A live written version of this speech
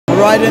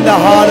right in the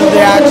heart of the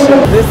action.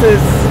 This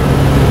is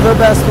the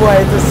best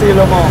way to see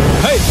Le Mans.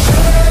 Hey!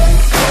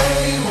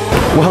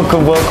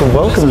 Welcome, welcome,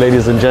 welcome,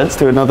 ladies and gents,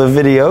 to another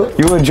video.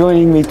 You are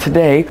joining me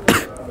today.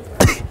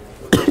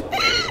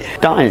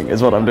 Dying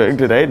is what I'm doing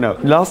today. No.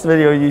 Last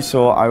video you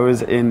saw, I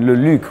was in Le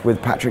Luc with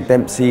Patrick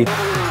Dempsey.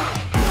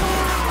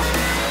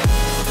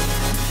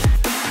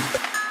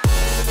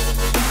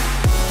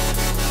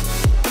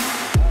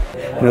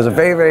 It was a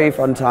very, very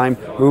fun time.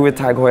 We were with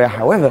Tag Heuer.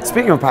 However,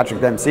 speaking of Patrick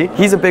Dempsey,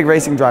 he's a big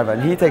racing driver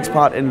and he takes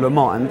part in Le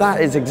Mans, and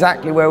that is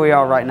exactly where we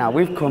are right now.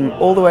 We've come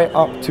all the way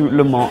up to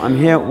Le Mans. I'm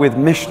here with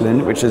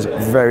Michelin, which is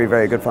very,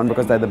 very good fun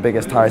because they're the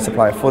biggest tire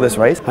supplier for this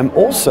race. I'm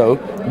also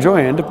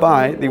joined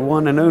by the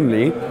one and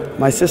only,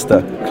 my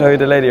sister, Chloe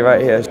Delanney,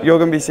 right here. You're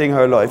going to be seeing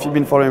her a lot. If you've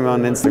been following me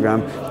on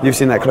Instagram, you've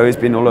seen that Chloe's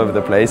been all over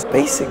the place.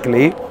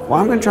 Basically, what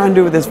I'm going to try and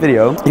do with this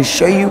video is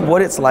show you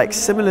what it's like,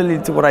 similarly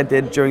to what I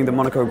did during the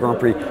Monaco Grand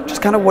Prix,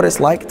 just kind of what it's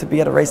like to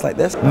be at a race like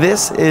this.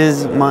 This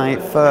is my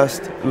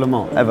first Le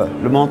Mans ever,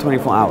 Le Mans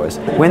 24 hours.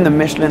 We're in the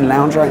Michelin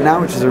Lounge right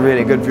now, which is a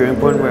really good viewing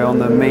point. We're on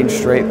the main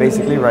straight,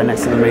 basically, right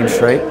next to the main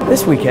straight.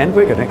 This weekend,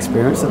 we're going to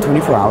experience the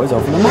 24 hours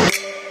of Le Mans.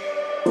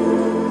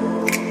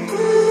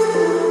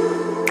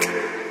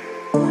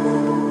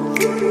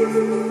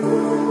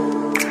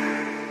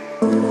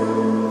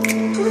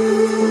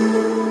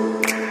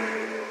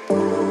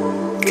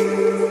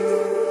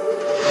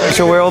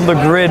 So we're on the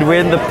grid,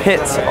 we're in the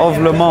pits of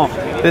Le Mans.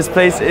 This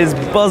place is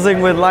buzzing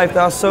with life.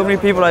 There are so many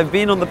people. I've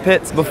been on the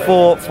pits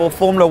before for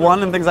Formula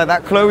 1 and things like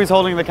that. Chloe's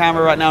holding the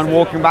camera right now and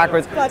walking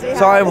backwards.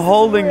 So I'm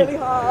holding, really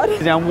hard.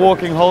 I'm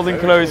walking, holding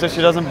Chloe so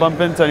she doesn't bump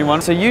into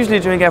anyone. So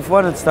usually during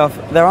F1 and stuff,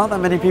 there aren't that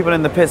many people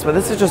in the pits, but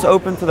this is just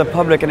open to the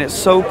public and it's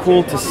so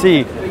cool to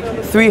see.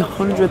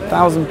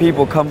 300,000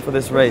 people come for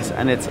this race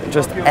and it's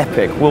just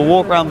epic. We'll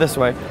walk around this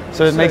way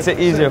so it makes it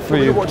easier for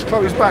you. Watch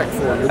Chloe's back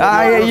for you.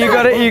 Ah, yeah, you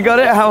got it, you got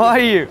it. How are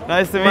you?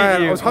 Nice to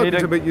meet you. I was hoping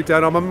to meet you,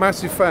 Dan. I'm a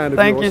massive fan of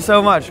Thank you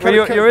so much.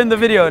 You're in the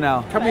video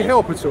now. Can we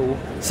help at all?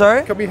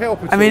 Sorry? Can we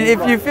help at all? I mean,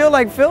 if you feel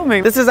like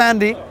filming. This is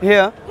Andy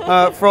here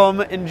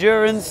from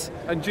Endurance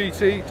and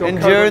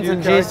GT.co.uk,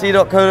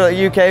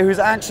 who's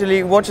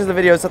actually watches the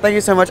video, so thank you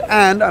so much.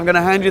 And I'm going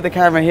to hand you the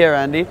camera here,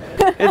 Andy.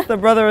 It's the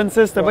brother and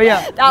sister, but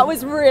yeah. That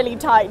was really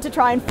tight to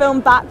try and film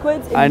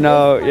backwards. I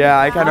know, yeah,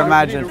 I can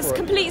imagine. It's a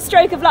complete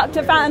stroke of luck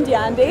to find you,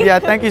 Andy. Yeah,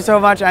 thank you so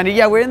much, Andy.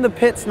 Yeah, we're in the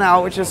pits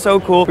now, which is so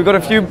cool. We've got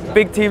a few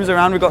big teams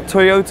around. We've got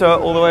Toyota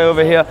all the way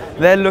over here.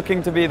 They're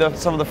looking to be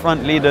some of the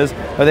front leaders.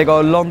 They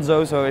got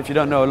Alonso, so if you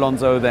don't know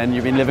Alonso, then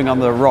you've been living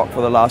under a rock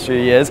for the last few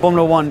years.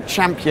 Formula 1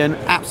 champion,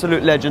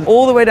 absolute legend.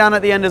 All the way down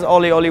at the end is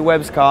Ollie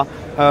Webb's car,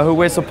 who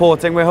we're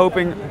supporting. We're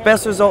hoping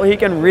best result he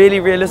can really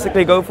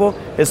realistically go for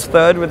is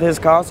third with his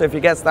car, so if he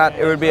gets that,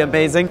 it would be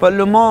amazing. But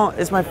Le Mans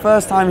is my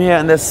first time here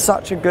and there's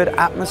such a good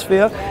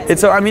atmosphere.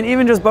 It's, I mean,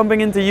 even just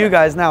bumping into you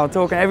guys now,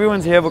 talking,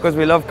 everyone's here because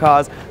we love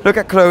cars. Look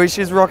at Chloe,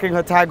 she's rocking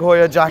her Tag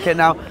Heuer jacket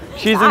now.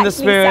 She's in the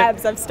spirit.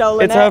 Seb's, I've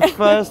stolen it's her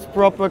first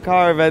proper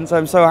car event, so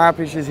I'm so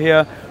happy she's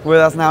here with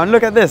us now. And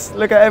look at this,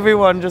 look at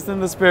everyone just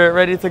in the spirit,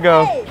 ready to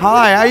go. Hey.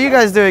 Hi, how are you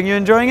guys doing? You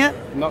enjoying it?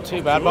 Not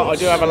too bad, but I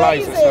do have a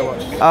license, so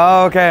much.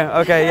 Oh,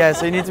 okay, yeah,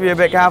 so you need to be a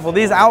bit careful.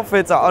 These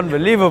outfits are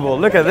unbelievable.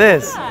 Look at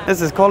this.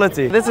 This is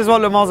quality. This is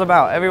what Le Mans is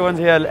about. Everyone's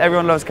here,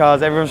 everyone loves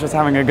cars, everyone's just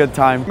having a good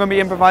time. I'm gonna be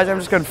improvising, I'm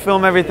just gonna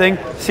film everything,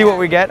 see what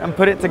we get, and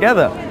put it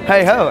together.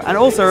 Hey ho. And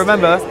also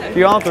remember, if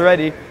you aren't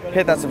already,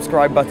 hit that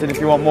subscribe button if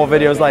you want more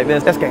videos like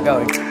this. Let's get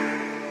going.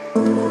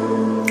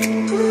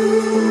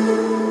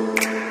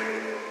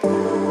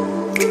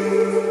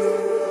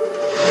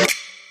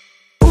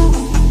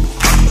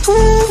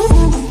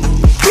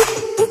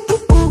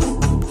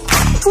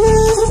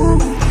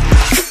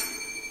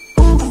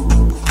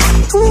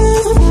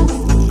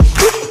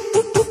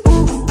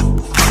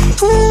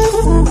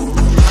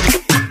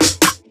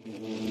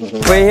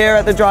 We're here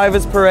at the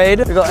Drivers' Parade.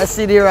 We've got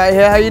SED right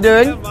here. How you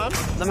doing?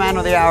 The man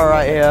of the hour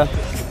right here.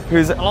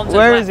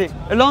 Where is he?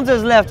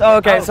 Alonso's left. Oh,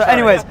 okay. So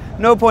anyways,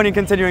 no point in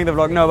continuing the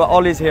vlog. No, but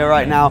Ollie's here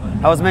right now.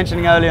 I was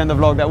mentioning earlier in the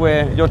vlog that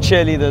we're your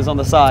cheerleaders on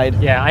the side.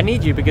 Yeah, I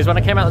need you because when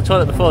I came out of the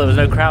toilet before, there was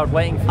no crowd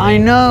waiting for me. I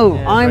know.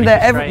 Yeah, I'm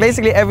there.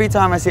 Basically, every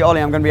time I see Ollie,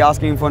 I'm going to be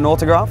asking him for an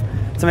autograph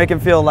to make him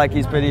feel like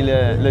he's pretty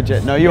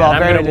legit. No, you are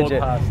very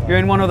legit. You're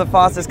in one of the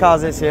fastest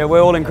cars this year.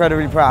 We're all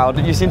incredibly proud.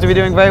 You seem to be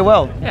doing very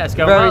well. Yeah, it's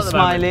going very well. Very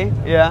smiley.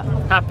 Yeah.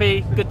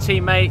 Happy, good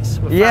teammates.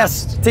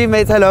 Yes, fast.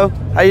 Teammates, hello.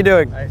 How you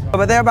doing?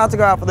 But they're about to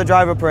go out for the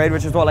driver parade,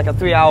 which is what, like a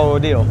 3-hour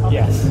ordeal?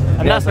 Yes,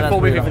 and that's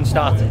before we've even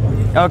started.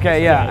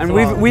 Okay, yeah, and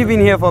we've been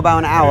here for about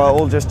an hour,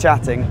 all just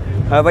chatting.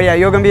 But yeah,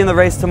 you're going to be in the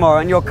race tomorrow,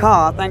 and your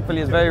car,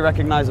 thankfully, is very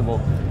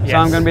recognizable. Yes. So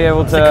I'm going to be able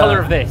to... It's the colour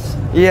of this.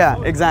 Yeah,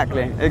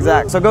 exactly.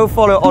 So go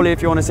follow Ollie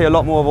if you want to see a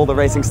lot more of all the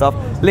racing stuff.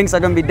 Links are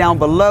going to be down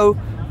below.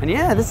 And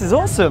yeah, this is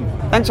awesome.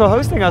 Thanks for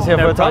hosting us here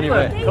for a tiny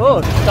bit.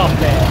 Cool. Stop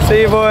it.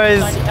 See you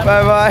boys.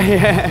 Bye bye.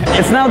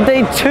 It's now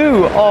day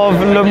 2 of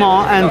Le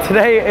Mans and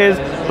today is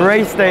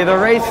race day. The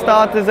race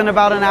starts in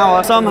about an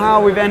hour. Somehow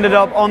we've ended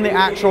up on the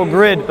actual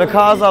grid. The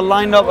cars are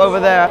lined up over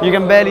there. You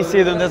can barely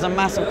see them. There's a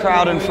massive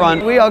crowd in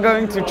front. We are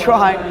going to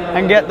try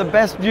and get the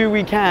best view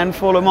we can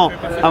for Le Mans.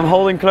 I'm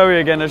holding Chloe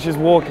again as she's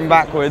walking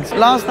backwards.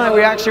 Last night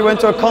we actually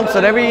went to a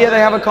concert. Every year they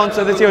have a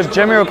concert. This year was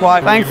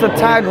Jamiroquai. Thanks to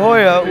Tag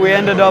Heuer, we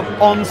ended up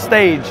on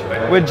stage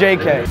with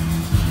JK.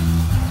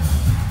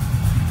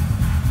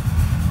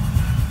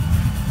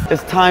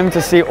 It's time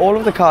to see all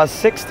of the cars,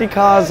 60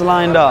 cars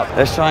lined up.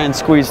 Let's try and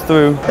squeeze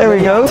through. There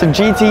we go. It's a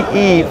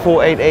GTE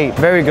 488.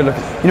 Very good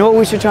looking. You know what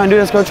we should try and do?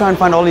 Let's go try and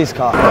find Ollie's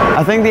car.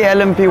 I think the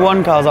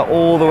LMP1 cars are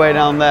all the way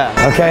down there.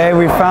 Okay,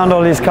 we found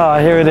Ollie's car.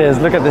 Here it is.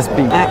 Look at this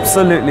beat.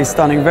 Absolutely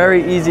stunning.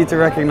 Very easy to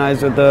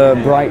recognize with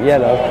the bright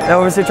yellow. They're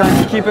obviously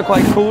trying to keep it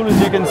quite cool, as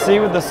you can see,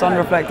 with the sun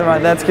reflector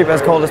right there to keep it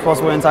as cold as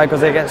possible inside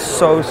because they get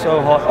so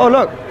hot. Oh,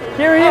 look,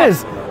 here he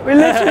is. We're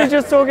literally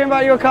just talking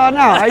about your car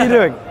now. How are you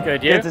doing?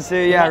 Good, you? Good to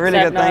see you. Yeah, really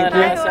good, thank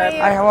you.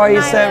 Hi, how are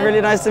you, Seb? Really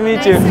nice to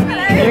meet you.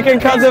 You can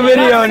cut the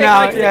video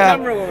now. Yeah.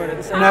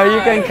 No, you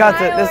can cut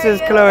it. This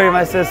is Chloe,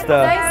 my sister.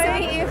 Nice to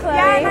meet you,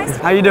 Chloe.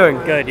 How are you doing?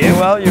 Good, you? You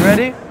well? You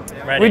ready?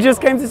 Ready. We just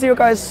came to see your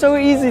car. It's so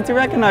easy to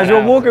recognize.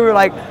 You're walking, we were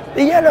like,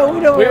 the yellow, we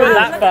don't We were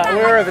that far.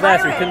 We were over there,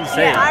 so we couldn't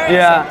see.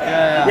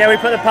 Yeah. Yeah, we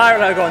put the pirate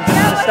logo on just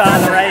at the start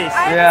of the race.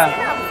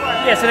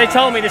 Yeah. Yeah, so they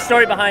told me the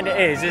story behind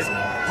it is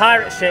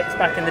pirate ships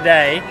back in the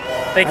day,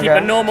 they keep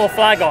a normal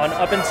flag on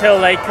up until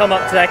they come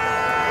up to their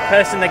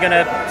person they're going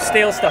to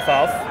steal stuff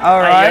off,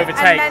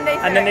 overtake,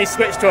 and then they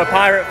switch to a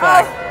pirate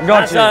flag.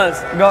 Got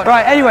That's you.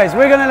 Right, anyways,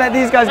 we're going to let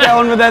these guys get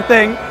on with their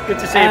thing. Good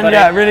to see you, buddy.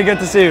 Yeah, really good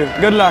to see you.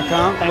 Good luck,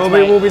 huh? Thanks,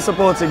 We'll be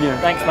supporting you.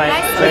 Thanks, mate.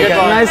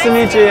 Nice to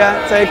meet you,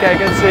 yeah. Take care,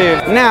 good to see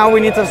you. Now we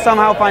need to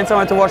somehow find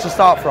somewhere to watch the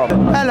start from.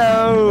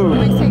 Hello.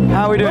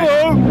 How are we doing?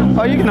 Hello.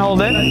 Oh, you can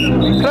hold it.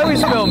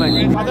 Chloe's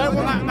filming. I don't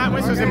want that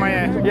whistle's in my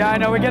ear. Yeah, I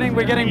know, we're getting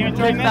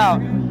kicked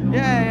out.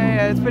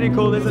 Yeah, it's pretty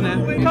cool, isn't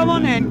it? Come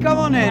on in.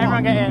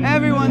 Everyone get in.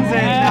 Everyone's in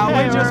now.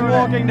 We're just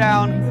walking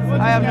down.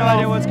 I have no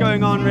idea what's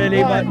going on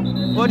really, but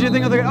what do you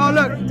think of the... Oh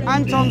look,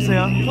 Anton's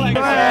here.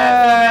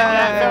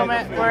 Film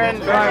it, we're in.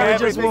 Right, we're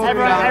just walking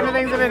down.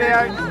 Everything's a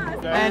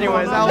video.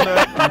 Anyways, I'll do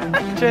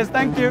it. Cheers,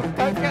 thank you.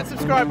 Don't forget to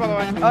subscribe, by the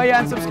way. Oh yeah,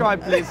 and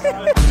subscribe please.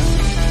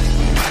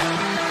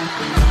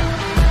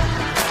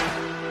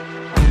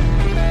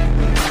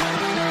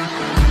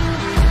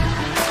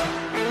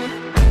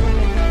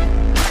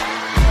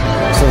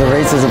 So the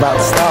race is about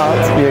to start.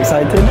 Are you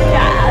excited?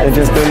 Yeah. They're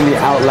just doing the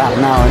out lap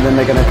now and then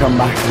they're going to come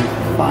back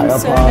and fire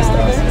past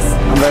us.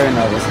 I'm very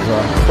nervous as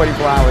well.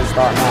 24 hours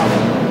start now.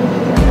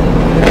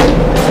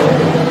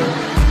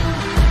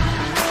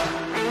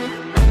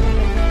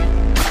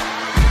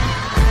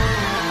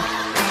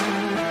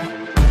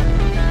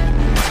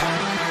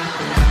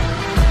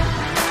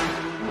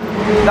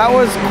 That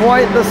was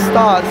quite the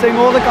start, seeing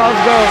all the cars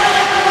go.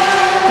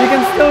 You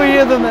can still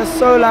hear them, they're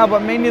so loud,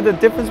 but mainly the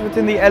difference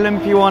between the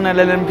LMP1 and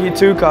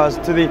LMP2 cars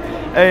to the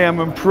AM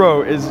and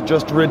Pro is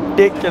just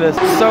ridiculous.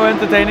 So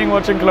entertaining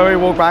watching Chloe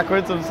walk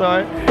backwards, I'm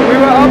sorry. We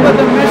were up at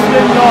the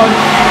Michelin Lodge.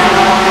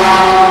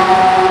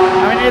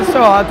 I mean, it's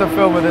so hard to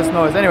film with this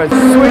noise. Anyways,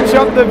 switch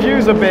up the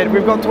views a bit.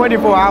 We've got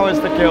 24 hours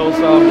to kill,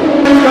 so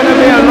it's going to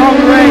be a long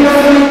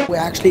race. We're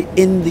actually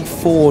in the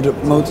Ford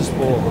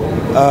Motorsport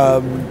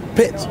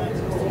pit.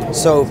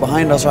 So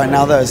behind us right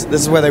now, this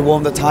is where they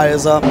warm the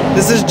tires up.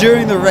 This is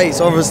during the race,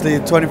 obviously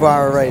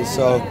 24-hour race,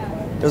 so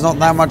there's not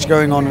that much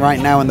going on right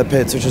now in the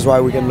pits, which is why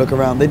we can look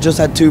around. They just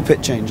had 2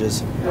 pit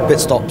changes,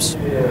 pit stops.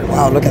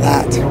 Wow, look at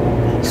that.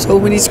 So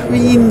many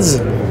screens.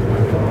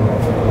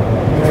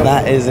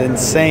 That is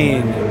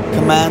insane.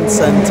 Command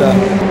center.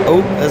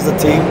 Oh, there's the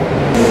team.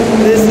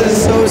 This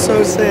is so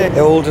sick.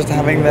 They're all just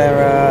having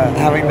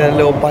their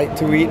little bite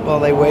to eat while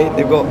they wait.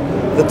 They've got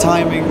the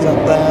timings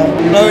up there.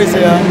 Chloe's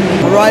here,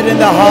 right in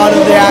the heart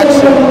of the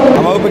action.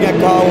 I'm hoping a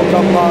car will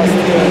come past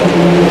here.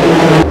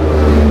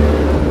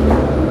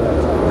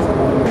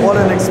 What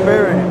an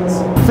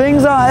experience.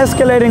 Things are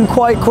escalating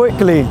quite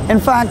quickly. In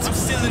fact,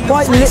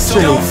 quite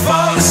literally. Don't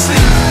fall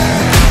asleep.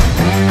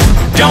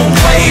 Don't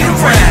wait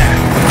around.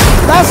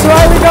 That's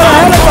right, we got a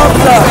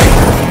helicopter.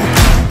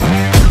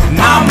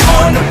 I'm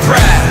on the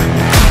prowl.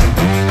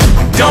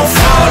 Don't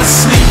fall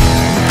asleep.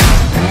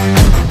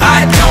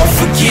 I don't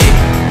forget.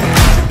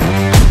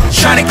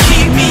 Trying to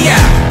keep me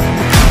out.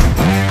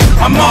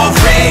 I'm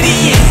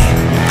already in.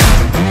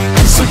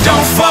 So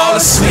don't fall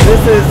asleep.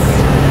 This is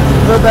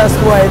the best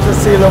way to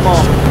see Le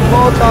Mans.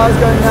 More cars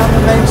going down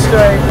the main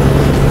straight.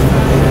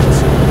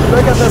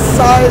 Look at the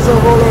size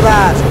of all of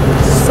that.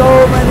 So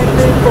many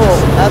people.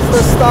 That's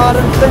the start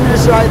and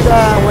finish right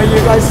there where you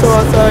guys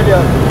saw us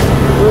earlier.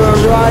 We were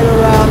right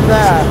around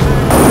there.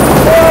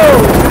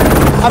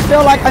 Whoa! I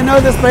feel like I know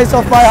this place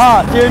off by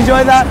heart. Do you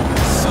enjoy that?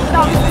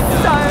 That was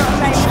so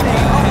amazing.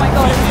 Oh my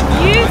god, it was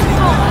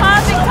beautiful.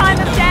 Perfect time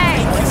of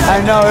day.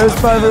 I know, it was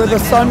perfect with the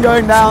sun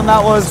going down.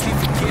 That was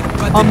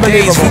about the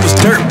days we was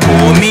dirt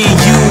poor. Me and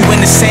you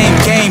in the same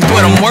game,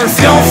 but I'm worth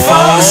it. Don't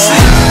fall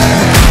asleep.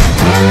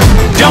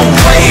 Don't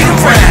wait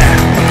around.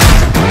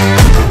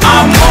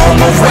 I'm on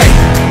my way.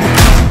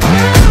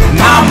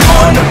 I'm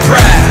on the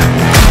prowl.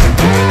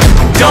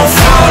 Don't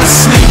fall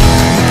asleep.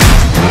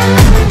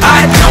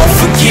 I don't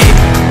forget.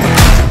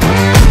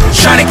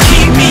 Trying to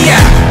keep me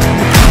out.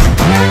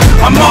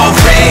 I'm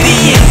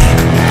already in.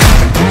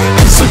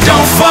 So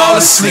don't fall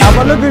asleep.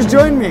 But look who's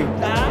joined me.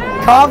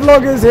 Car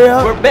vloggers here.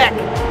 We're back.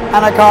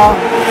 And a car.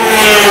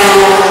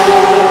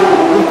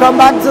 We've come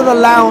back to the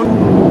lounge.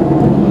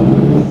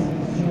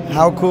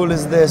 How cool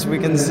is this? We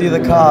can see the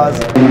cars.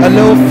 A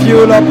little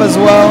fuel up as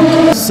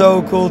well.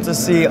 So cool to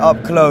see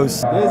up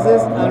close. This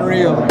is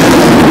unreal.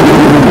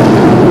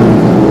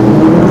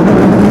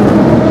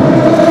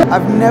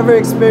 I've never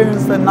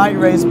experienced a night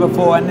race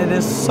before and it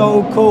is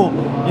so cool.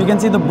 You can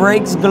see the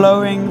brakes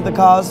glowing, the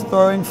cars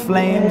throwing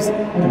flames.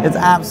 It's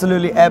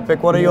absolutely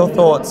epic. What are your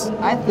thoughts?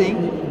 I think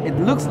it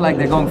looks like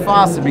they're going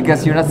faster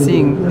because you're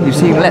seeing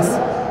less.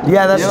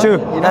 Yeah, that's true.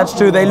 That's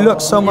true. They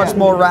look so much Yeah.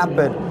 more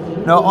rapid.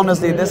 No,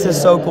 honestly, this is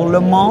so cool. Le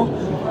Mans,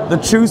 the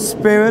true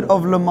spirit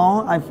of Le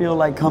Mans, I feel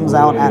like comes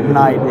out at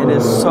night. It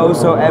is so,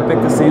 so epic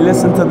to see.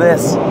 Listen to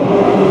this.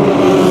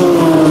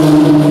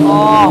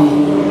 Oh.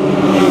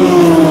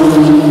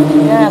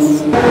 Yes.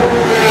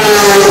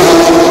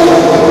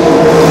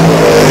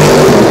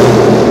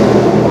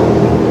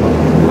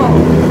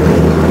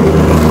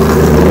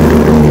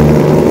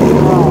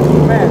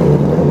 Oh, man.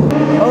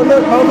 Oh,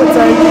 look,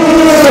 overtake.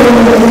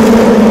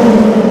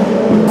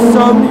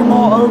 So many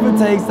more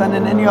overtakes than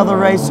in any other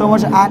race, so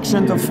much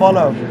action to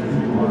follow,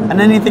 and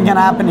anything can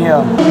happen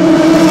here.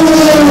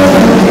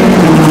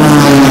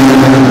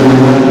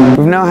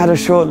 We've now had a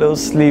short little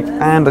sleep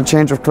and a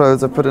change of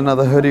clothes. I put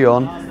another hoodie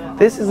on.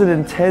 This is an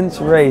intense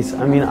race.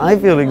 I mean, I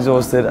feel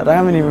exhausted. I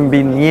haven't even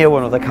been near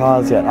one of the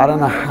cars yet. I don't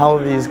know how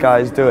these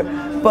guys do it.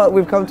 But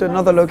we've come to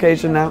another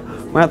location now.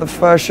 We're at the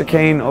first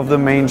chicane of the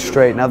main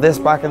straight. Now this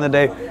back in the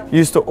day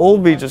used to all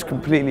be just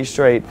completely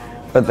straight.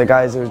 But the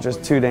guys, it was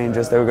just too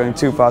dangerous. They were going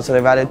too fast. So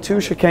they've added 2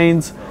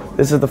 chicanes.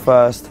 This is the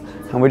first.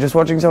 And we're just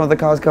watching some of the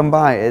cars come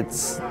by.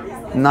 It's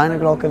 9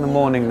 o'clock in the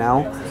morning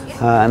now.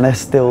 And they're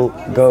still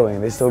going.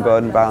 They still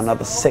got about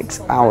another 6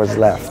 hours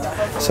left.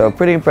 So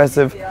pretty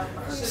impressive.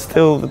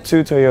 Still, the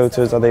 2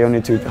 Toyotas are the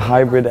only 2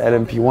 hybrid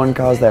LMP1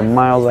 cars. They're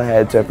miles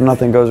ahead. So if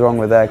nothing goes wrong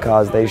with their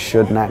cars, they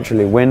should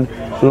naturally win.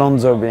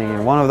 Alonso being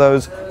in one of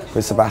those,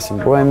 with Sebastian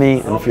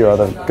Buemi and a few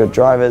other good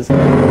drivers.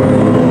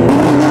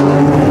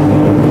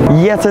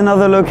 Yet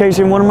another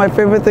location. One of my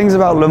favorite things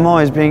about Le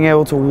Mans is being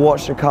able to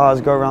watch the cars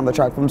go around the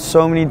track from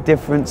so many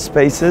different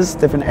spaces,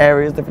 different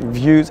areas, different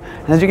views.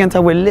 And as you can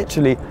tell, we're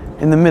literally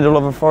in the middle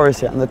of a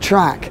forest here, and the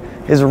track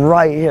is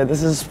right here.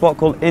 This is a spot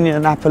called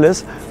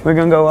Indianapolis. We're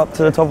going to go up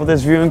to the top of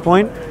this viewing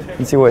point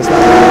and see what it's like.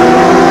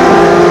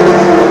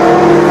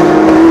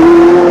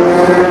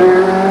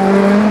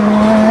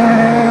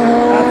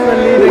 That's the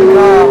leading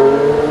car.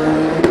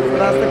 So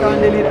that's the kind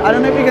of lead. I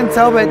don't know if you can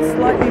tell, but it's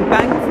slightly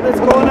banked to this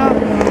corner.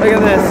 Look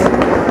at this.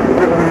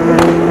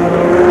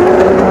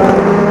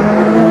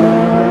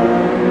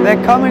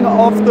 They're coming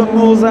off the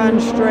Mulsanne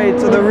straight,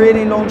 so the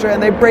really long straight,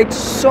 and they brake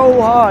so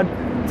hard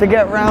to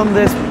get around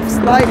this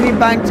slightly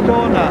banked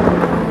corner.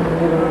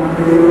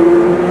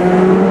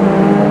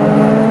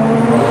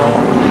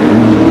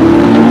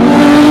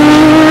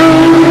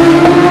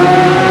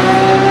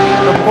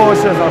 The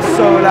Porsches are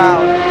so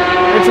loud.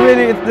 It's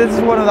really, this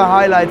is one of the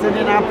highlights.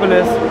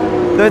 Indianapolis,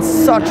 that's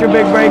such a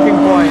big braking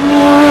point.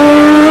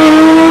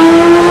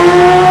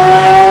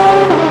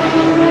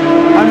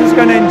 I'm just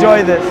going to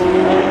enjoy this.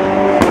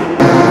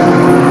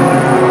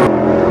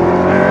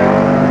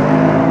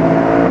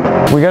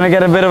 We're going to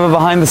get a bit of a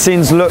behind the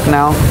scenes look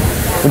now,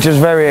 which is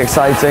very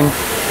exciting.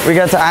 We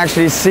get to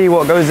actually see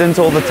what goes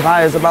into all the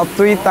tires. About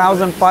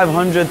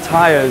 3,500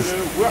 tires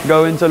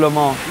go into Le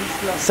Mans.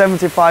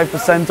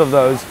 75% of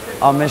those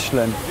are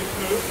Michelin.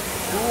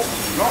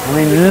 I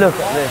mean, look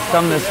at this,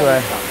 come this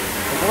way.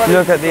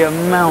 Look at the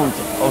amount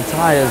of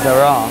tires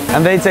there are.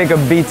 And they take a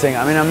beating.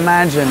 I mean,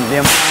 imagine the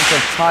amount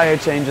of tire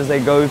changes they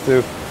go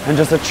through, and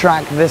just a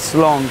track this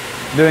long,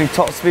 doing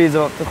top speeds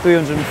of up to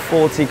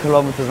 340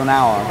 kilometers an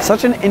hour.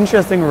 Such an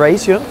interesting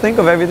race. You don't think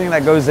of everything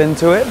that goes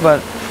into it,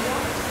 but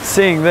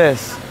seeing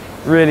this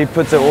really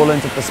puts it all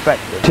into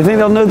perspective. Do you think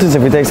they'll notice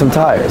if we take some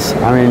tires?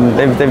 I mean,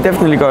 they've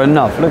definitely got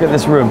enough. Look at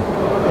this room.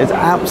 It's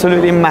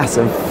absolutely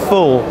massive,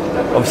 full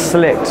of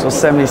slicks or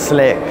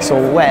semi-slicks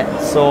or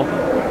wets or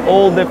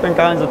all different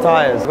kinds of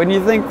tires. When you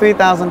think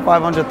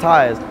 3,500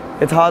 tires,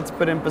 it's hard to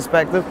put in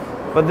perspective.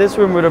 But this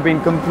room would have been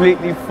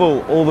completely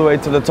full all the way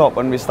to the top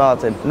when we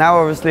started. Now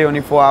obviously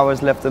only 4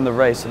 hours left in the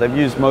race, so they've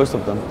used most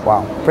of them.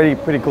 Wow,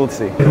 pretty cool to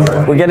see.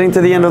 We're getting to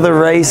the end of the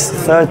race,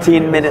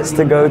 13 minutes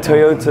to go.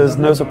 Toyotas,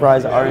 no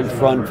surprise, are in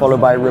front,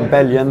 followed by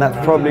Rebellion. That's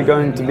probably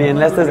going to be,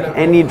 unless there's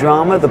any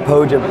drama, the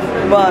podium.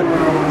 But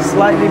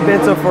slightly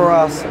bitter for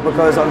us,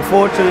 because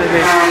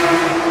unfortunately,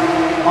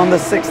 on the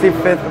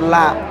 65th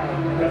lap,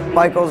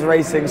 Bikos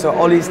Racing, so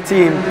Ollie's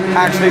team,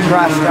 actually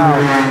crashed out.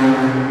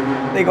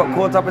 they got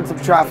caught up in some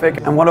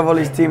traffic, and one of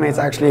Ollie's teammates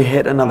actually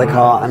hit another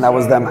car, and that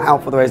was them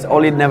out for the race.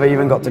 Ollie never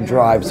even got to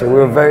drive, so we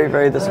were very,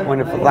 very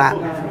disappointed for that.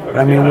 But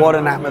I mean, what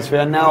an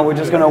atmosphere. Now we're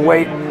just going to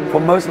wait for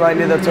most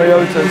likely the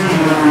Toyotas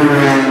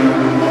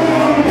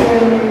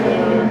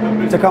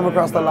to come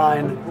across the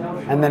line,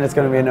 and then it's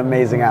going to be an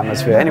amazing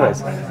atmosphere.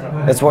 Anyways,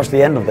 let's watch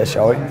the end of this,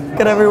 shall we? Look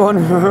at everyone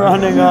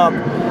running up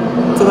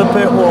to the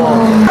pit wall.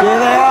 Here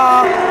they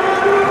are.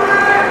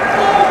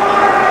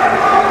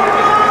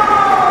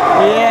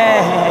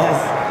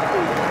 Yes!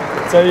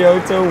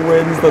 Toyota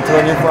wins the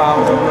 24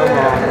 Hours of Le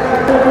Mans.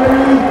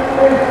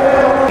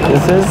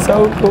 This is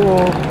so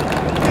cool.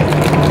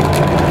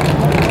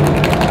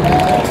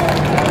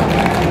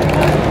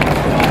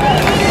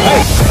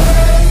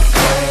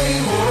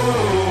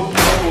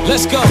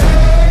 Let's go.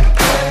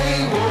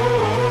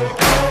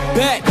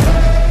 Bet.